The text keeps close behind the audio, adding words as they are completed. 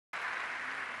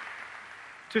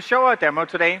To show our demo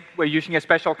today, we're using a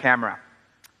special camera.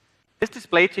 This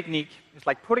display technique is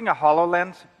like putting a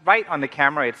Hololens right on the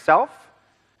camera itself,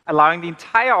 allowing the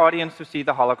entire audience to see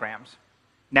the holograms.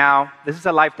 Now, this is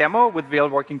a live demo with real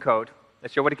working code.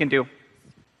 Let's show what it can do.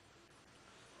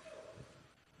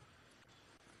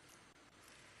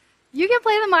 You can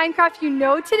play the Minecraft you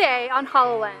know today on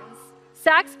HoloLens.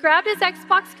 Sax grabbed his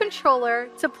Xbox controller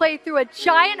to play through a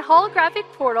giant holographic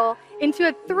portal into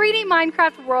a 3D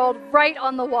Minecraft world right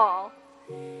on the wall.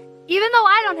 Even though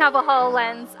I don't have a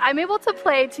HoloLens, I'm able to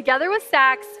play together with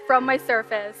Sax from my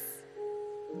Surface.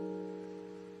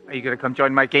 Are you going to come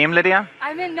join my game, Lydia?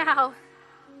 I'm in now.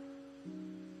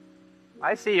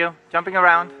 I see you, jumping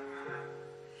around.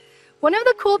 One of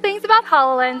the cool things about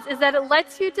HoloLens is that it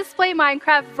lets you display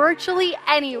Minecraft virtually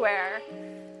anywhere.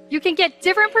 You can get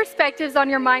different perspectives on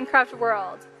your Minecraft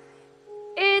world.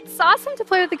 It's awesome to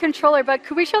play with the controller, but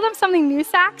could we show them something new,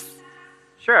 Sax?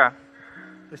 Sure.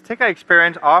 Let's take our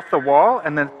experience off the wall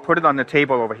and then put it on the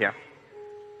table over here.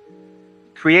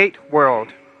 Create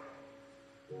world.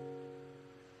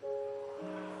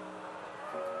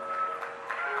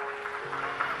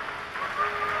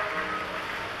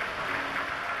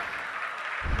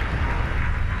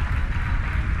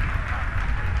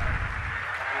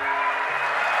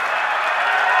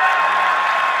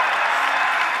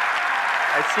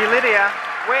 I see Lydia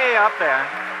way up there.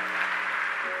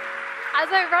 As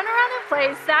I run around the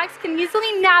place, Sax can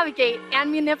easily navigate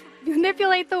and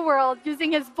manipulate the world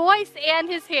using his voice and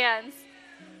his hands.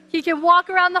 He can walk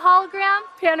around the hologram,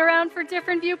 pan around for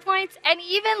different viewpoints, and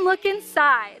even look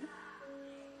inside.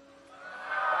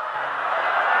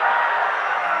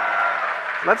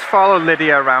 Let's follow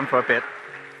Lydia around for a bit.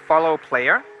 Follow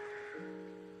player.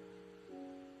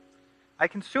 I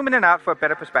can zoom in and out for a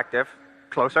better perspective.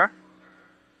 Closer.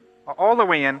 Or all the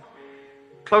way in.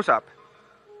 Close up.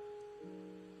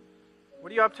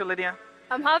 What are you up to, Lydia?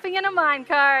 I'm hopping in a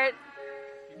minecart.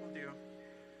 People do.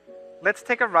 Let's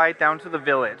take a ride down to the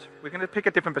village. We're going to pick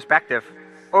a different perspective.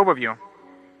 Overview.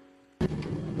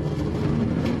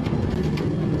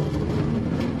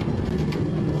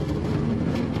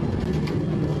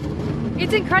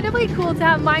 It's incredibly cool to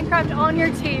have Minecraft on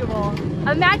your table.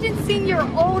 Imagine seeing your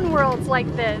own worlds like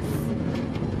this.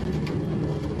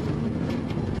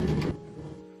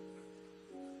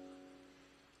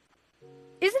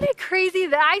 Isn't it crazy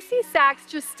that I see Sax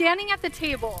just standing at the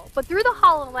table, but through the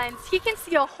HoloLens, he can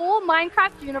see a whole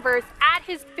Minecraft universe at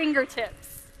his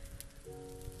fingertips.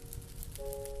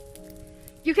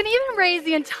 You can even raise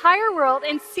the entire world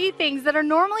and see things that are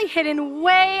normally hidden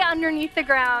way underneath the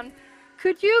ground.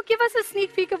 Could you give us a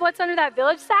sneak peek of what's under that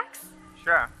village, Sax?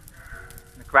 Sure.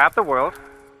 Grab the world,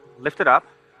 lift it up,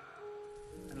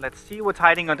 and let's see what's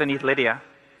hiding underneath Lydia.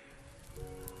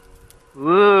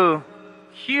 Ooh.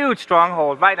 Huge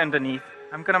stronghold right underneath.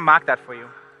 I'm going to mark that for you.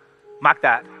 Mark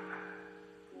that.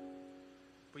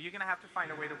 But you're going to have to find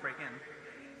a way to break in.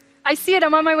 I see it.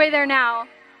 I'm on my way there now.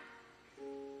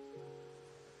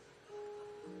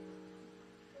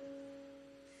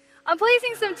 I'm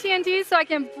placing some TNT so I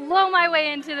can blow my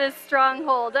way into this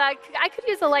stronghold. I could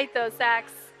use a light though,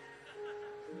 Sax.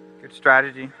 Good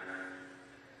strategy.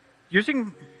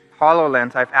 Using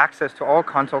HoloLens, I have access to all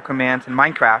console commands in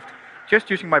Minecraft, just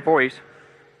using my voice.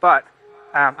 But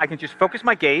I can just focus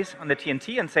my gaze on the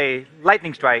TNT and say,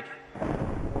 lightning strike.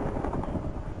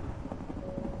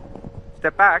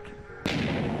 Step back.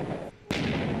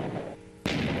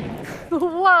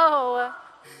 Whoa!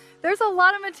 There's a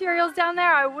lot of materials down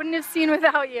there I wouldn't have seen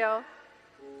without you. Well,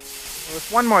 there's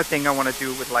one more thing I want to do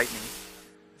with lightning.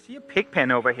 I see a pig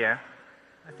pen over here.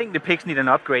 I think the pigs need an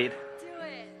upgrade. Do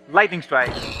it. Lightning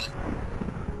strike.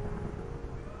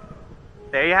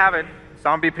 There you have it.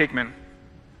 Zombie pigmen.